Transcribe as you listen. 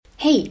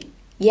Hey,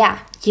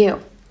 yeah,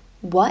 you.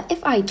 What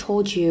if I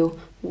told you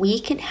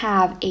we could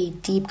have a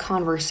deep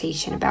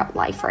conversation about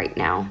life right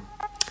now?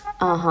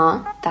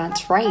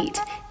 That's right.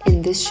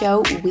 In this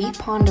show, we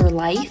ponder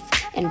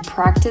life and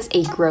practice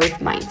a growth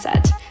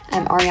mindset.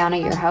 I'm Ariana,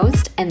 your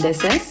host, and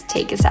this is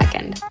Take a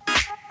Second.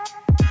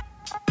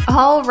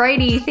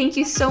 Alrighty, thank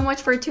you so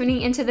much for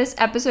tuning into this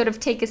episode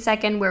of Take a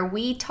Second, where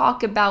we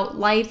talk about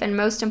life and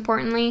most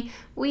importantly,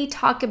 we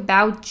talk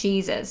about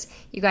Jesus.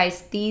 You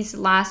guys, these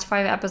last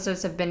 5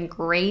 episodes have been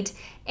great,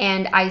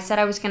 and I said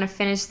I was going to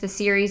finish the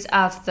series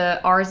of the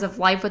R's of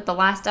Life with the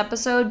last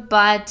episode,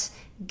 but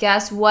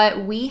guess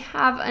what? We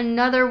have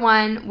another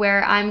one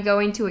where I'm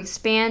going to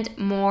expand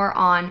more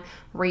on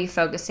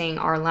refocusing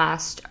our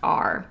last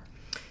R.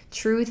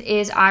 Truth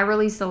is, I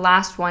released the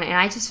last one and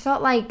I just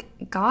felt like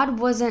God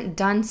wasn't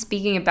done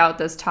speaking about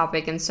this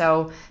topic. And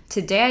so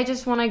today I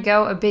just want to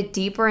go a bit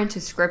deeper into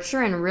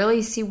scripture and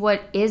really see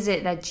what is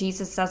it that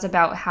Jesus says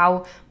about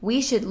how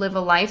we should live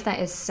a life that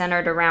is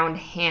centered around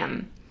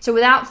Him. So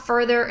without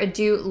further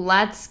ado,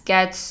 let's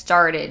get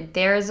started.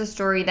 There is a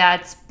story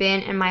that's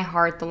been in my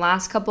heart the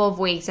last couple of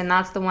weeks, and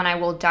that's the one I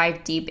will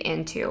dive deep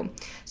into.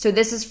 So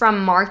this is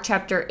from Mark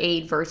chapter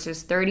 8,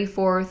 verses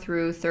 34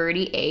 through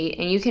 38,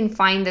 and you can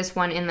find this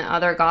one in the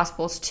other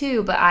Gospels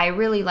too, but I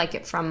really like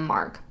it from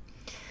Mark.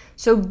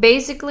 So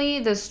basically,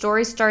 the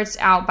story starts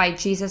out by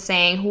Jesus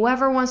saying,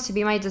 "Whoever wants to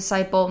be my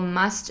disciple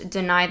must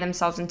deny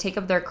themselves and take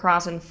up their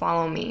cross and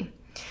follow me.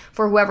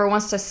 For whoever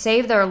wants to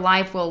save their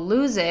life will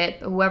lose it,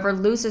 but whoever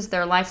loses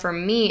their life for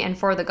me and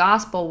for the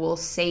gospel will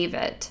save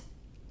it."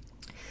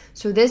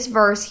 So this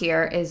verse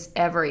here is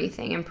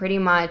everything and pretty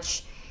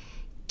much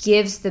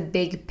gives the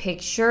big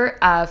picture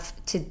of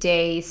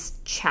today's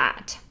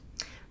chat.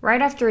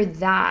 Right after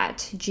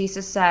that,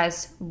 Jesus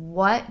says,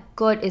 "What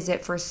good is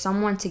it for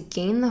someone to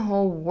gain the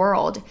whole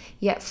world,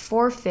 yet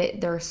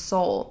forfeit their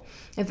soul?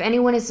 If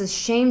anyone is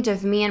ashamed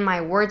of me and my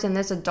words in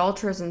this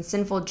adulterous and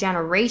sinful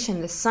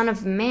generation, the Son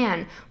of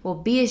Man will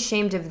be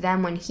ashamed of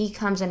them when he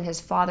comes in his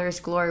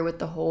Father's glory with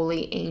the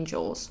holy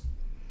angels."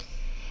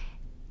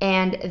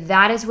 And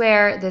that is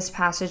where this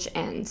passage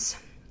ends.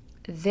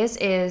 This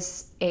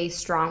is a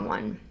strong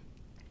one.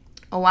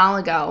 A while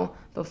ago,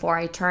 before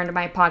I turned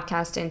my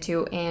podcast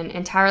into an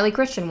entirely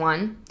Christian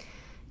one,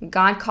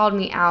 God called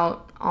me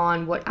out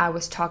on what I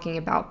was talking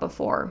about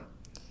before.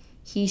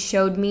 He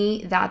showed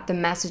me that the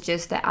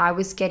messages that I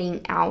was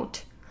getting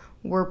out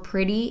were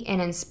pretty and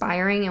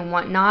inspiring and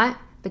whatnot,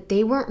 but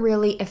they weren't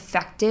really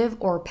effective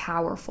or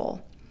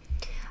powerful.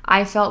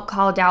 I felt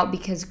called out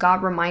because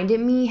God reminded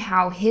me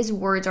how His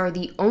words are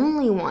the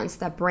only ones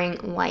that bring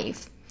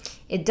life.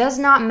 It does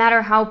not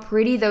matter how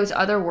pretty those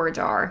other words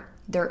are,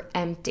 they're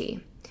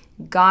empty.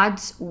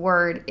 God's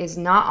word is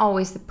not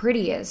always the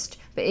prettiest,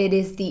 but it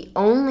is the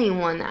only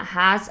one that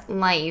has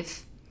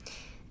life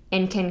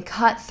and can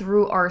cut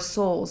through our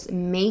souls,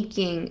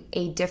 making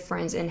a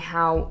difference in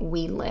how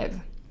we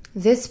live.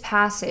 This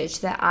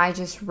passage that I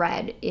just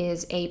read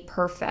is a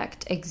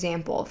perfect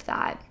example of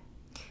that.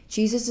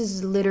 Jesus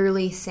is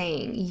literally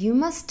saying, you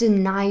must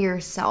deny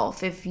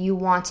yourself if you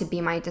want to be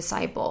my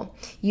disciple.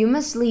 You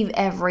must leave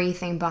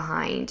everything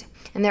behind.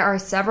 And there are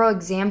several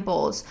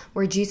examples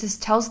where Jesus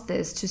tells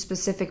this to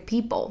specific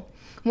people.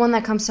 One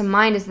that comes to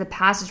mind is the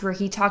passage where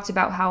he talks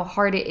about how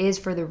hard it is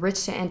for the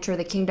rich to enter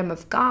the kingdom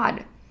of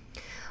God.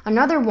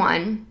 Another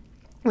one,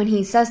 when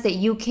he says that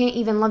you can't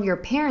even love your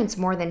parents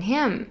more than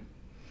him.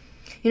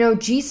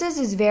 Jesus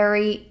is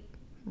very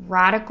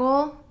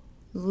radical,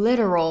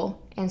 literal,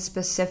 and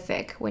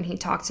specific when he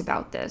talks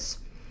about this.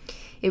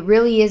 It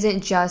really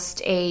isn't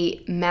just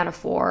a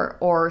metaphor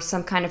or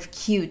some kind of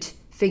cute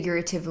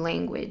figurative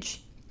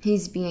language.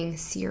 He's being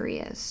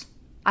serious.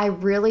 I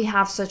really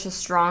have such a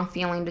strong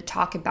feeling to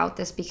talk about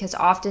this because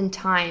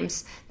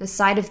oftentimes the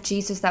side of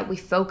Jesus that we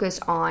focus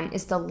on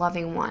is the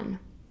loving one,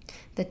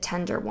 the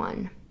tender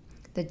one,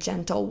 the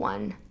gentle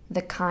one,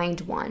 the kind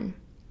one.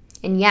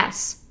 And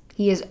yes,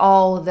 He is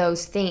all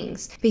those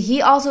things. But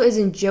He also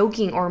isn't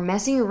joking or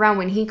messing around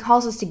when He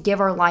calls us to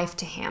give our life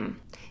to Him.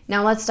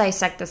 Now let's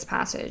dissect this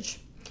passage.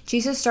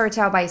 Jesus starts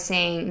out by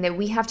saying that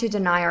we have to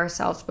deny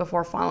ourselves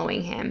before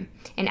following Him.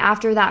 And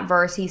after that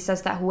verse, He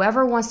says that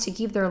whoever wants to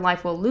keep their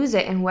life will lose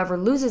it, and whoever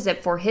loses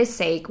it for His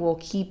sake will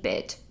keep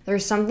it.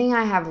 There's something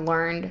I have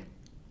learned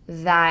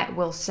that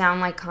will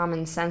sound like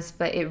common sense,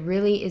 but it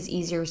really is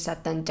easier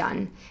said than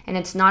done. And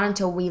it's not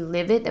until we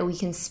live it that we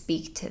can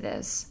speak to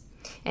this.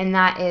 And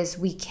that is,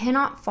 we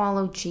cannot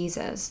follow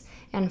Jesus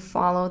and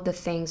follow the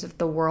things of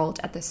the world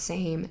at the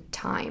same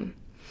time.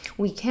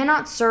 We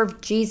cannot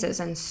serve Jesus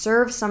and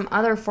serve some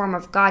other form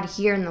of God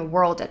here in the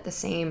world at the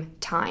same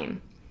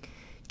time.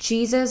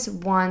 Jesus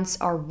wants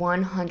our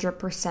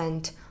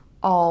 100%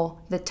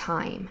 all the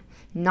time,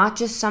 not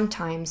just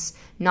sometimes,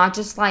 not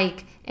just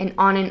like an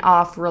on and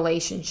off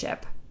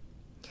relationship.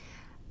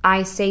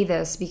 I say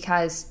this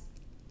because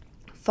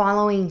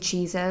following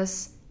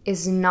Jesus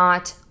is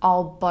not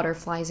all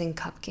butterflies and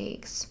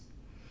cupcakes.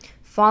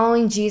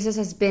 Following Jesus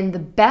has been the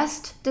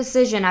best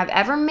decision I've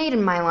ever made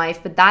in my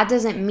life, but that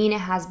doesn't mean it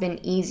has been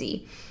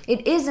easy.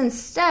 It is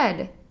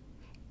instead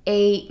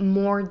a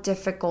more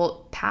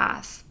difficult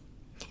path.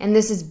 And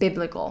this is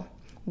biblical.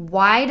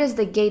 Wide is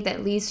the gate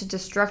that leads to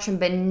destruction,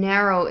 but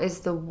narrow is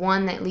the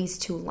one that leads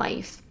to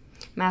life.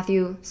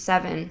 Matthew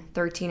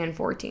 7:13 and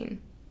 14.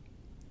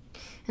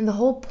 And the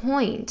whole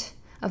point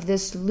of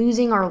this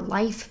losing our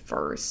life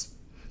verse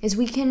is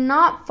we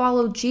cannot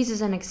follow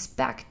Jesus and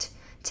expect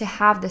to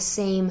have the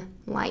same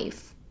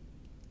life.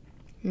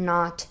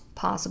 Not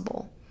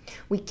possible.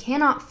 We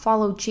cannot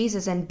follow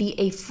Jesus and be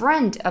a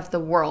friend of the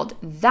world.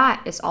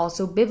 That is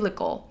also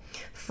biblical.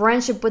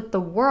 Friendship with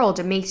the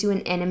world makes you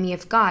an enemy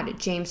of God,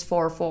 James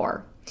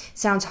 4:4.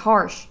 Sounds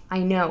harsh, I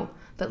know,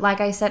 but like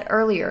I said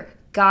earlier,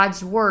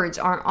 God's words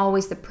aren't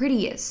always the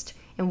prettiest,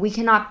 and we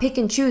cannot pick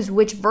and choose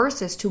which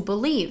verses to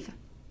believe.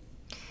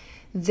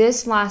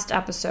 This last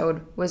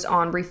episode was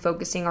on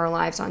refocusing our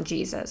lives on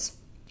Jesus.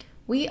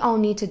 We all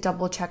need to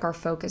double check our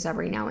focus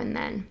every now and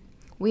then.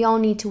 We all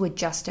need to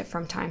adjust it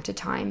from time to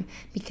time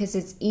because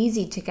it's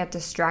easy to get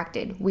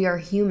distracted. We are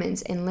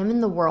humans and live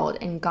in the world,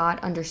 and God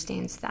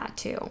understands that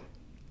too.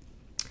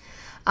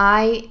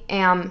 I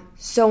am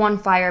so on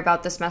fire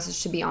about this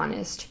message, to be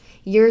honest.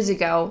 Years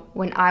ago,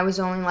 when I was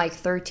only like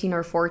 13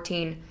 or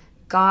 14,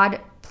 God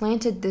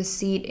planted this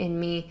seed in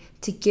me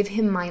to give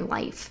him my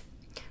life.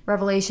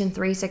 Revelation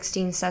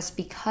 3:16 says,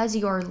 "Because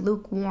you are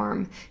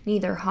lukewarm,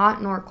 neither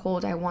hot nor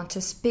cold, I want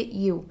to spit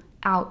you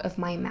out of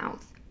my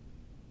mouth."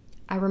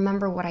 I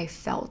remember what I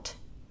felt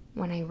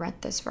when I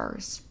read this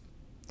verse.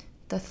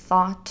 The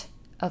thought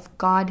of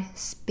God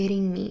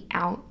spitting me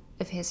out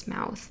of his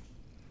mouth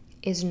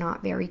is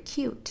not very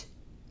cute.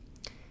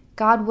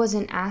 God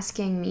wasn't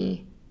asking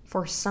me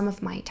for some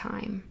of my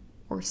time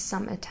or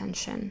some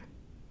attention.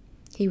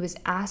 He was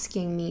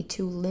asking me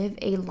to live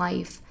a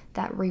life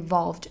that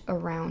revolved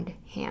around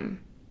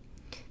him.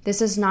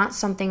 This is not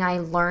something I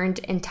learned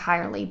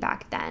entirely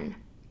back then.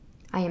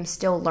 I am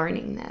still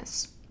learning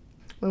this.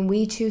 When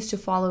we choose to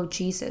follow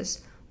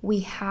Jesus,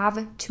 we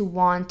have to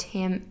want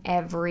him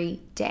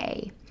every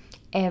day,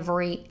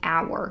 every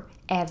hour,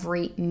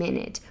 every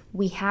minute.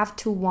 We have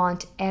to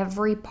want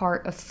every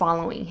part of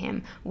following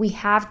him. We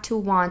have to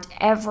want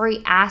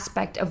every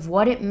aspect of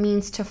what it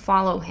means to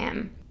follow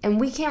him. And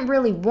we can't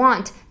really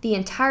want the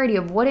entirety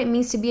of what it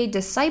means to be a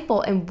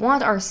disciple and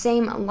want our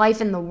same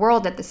life in the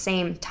world at the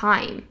same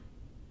time.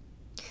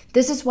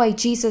 This is why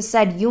Jesus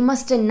said, "You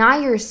must deny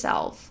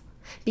yourself,"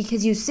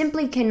 because you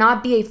simply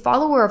cannot be a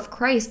follower of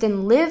Christ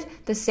and live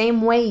the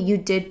same way you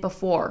did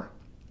before.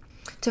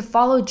 To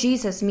follow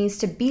Jesus means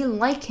to be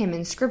like him,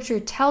 and Scripture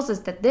tells us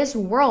that this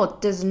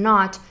world does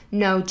not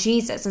know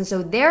Jesus. And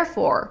so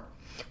therefore,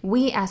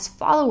 we as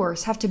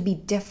followers have to be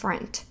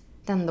different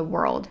than the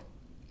world.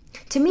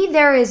 To me,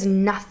 there is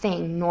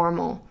nothing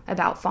normal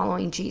about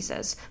following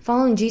Jesus.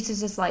 Following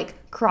Jesus is like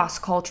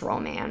cross-cultural,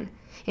 man.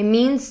 It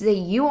means that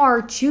you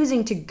are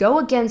choosing to go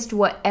against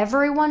what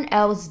everyone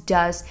else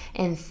does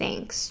and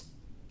thinks.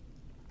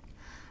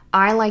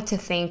 I like to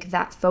think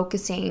that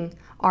focusing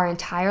our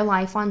entire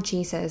life on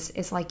Jesus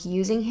is like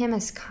using him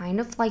as kind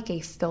of like a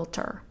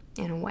filter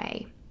in a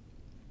way.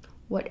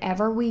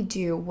 Whatever we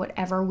do,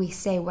 whatever we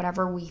say,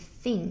 whatever we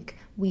think,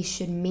 we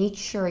should make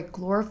sure it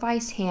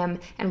glorifies him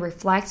and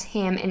reflects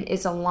him and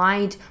is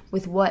aligned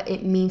with what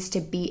it means to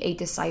be a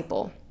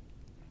disciple.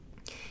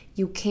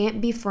 You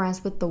can't be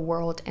friends with the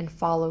world and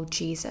follow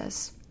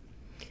Jesus.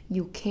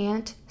 You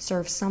can't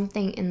serve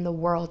something in the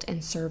world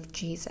and serve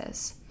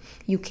Jesus.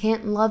 You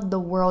can't love the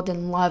world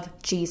and love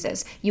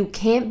Jesus. You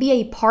can't be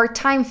a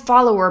part-time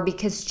follower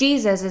because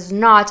Jesus is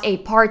not a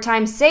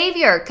part-time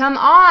savior. Come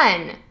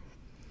on.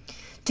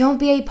 Don't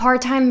be a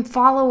part-time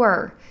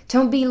follower.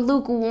 Don't be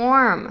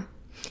lukewarm.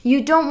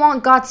 You don't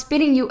want God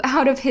spitting you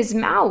out of his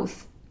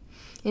mouth.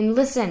 And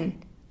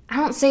listen, I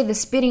don't say the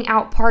spitting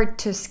out part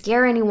to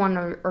scare anyone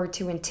or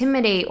to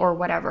intimidate or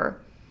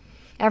whatever.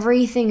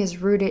 Everything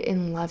is rooted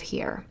in love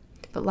here.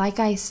 But like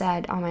I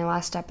said on my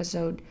last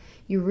episode,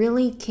 you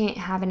really can't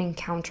have an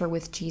encounter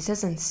with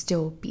Jesus and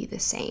still be the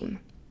same.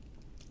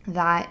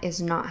 That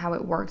is not how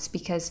it works,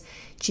 because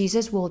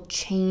Jesus will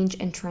change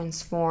and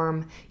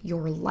transform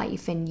your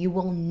life, and you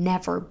will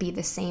never be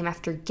the same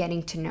after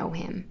getting to know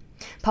him.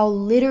 Paul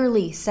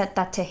literally said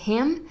that to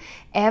him,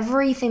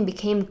 everything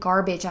became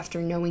garbage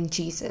after knowing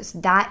Jesus.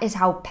 That is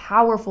how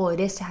powerful it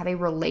is to have a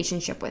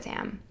relationship with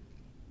him.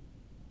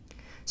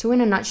 So in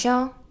a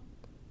nutshell,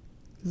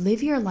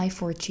 live your life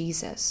for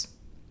Jesus.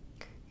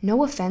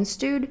 No offense,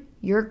 dude,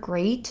 you're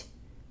great,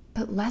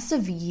 but less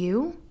of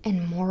you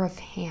and more of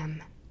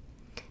him.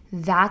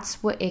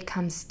 That's what it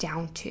comes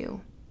down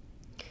to.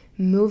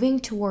 Moving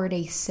toward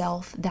a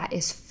self that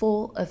is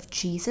full of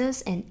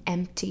Jesus and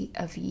empty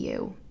of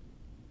you.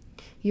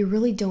 You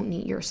really don't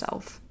need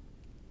yourself.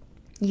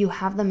 You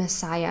have the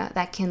Messiah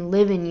that can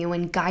live in you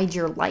and guide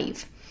your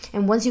life.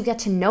 And once you get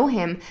to know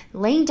him,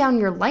 laying down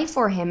your life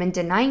for him and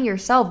denying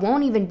yourself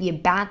won't even be a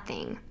bad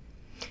thing.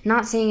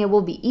 Not saying it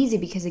will be easy,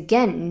 because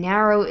again,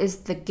 narrow is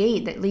the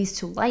gate that leads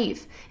to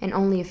life, and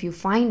only if you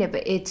find it,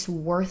 but it's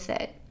worth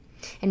it.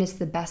 And it's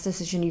the best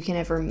decision you can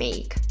ever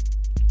make.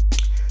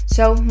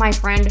 So, my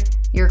friend,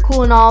 you're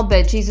cool and all,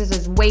 but Jesus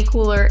is way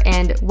cooler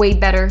and way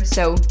better.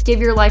 So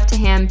give your life to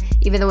him,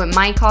 even though it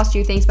might cost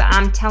you things. But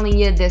I'm telling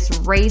you, this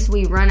race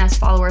we run as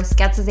followers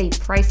gets us a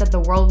price that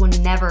the world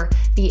will never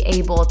be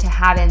able to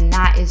have, and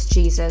that is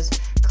Jesus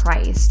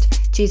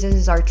Christ. Jesus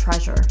is our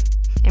treasure.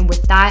 And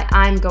with that,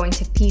 I'm going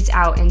to peace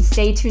out and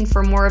stay tuned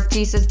for more of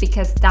Jesus,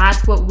 because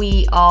that's what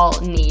we all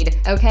need.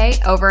 Okay,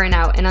 over and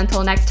out. And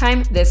until next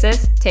time, this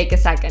is Take a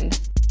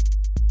Second.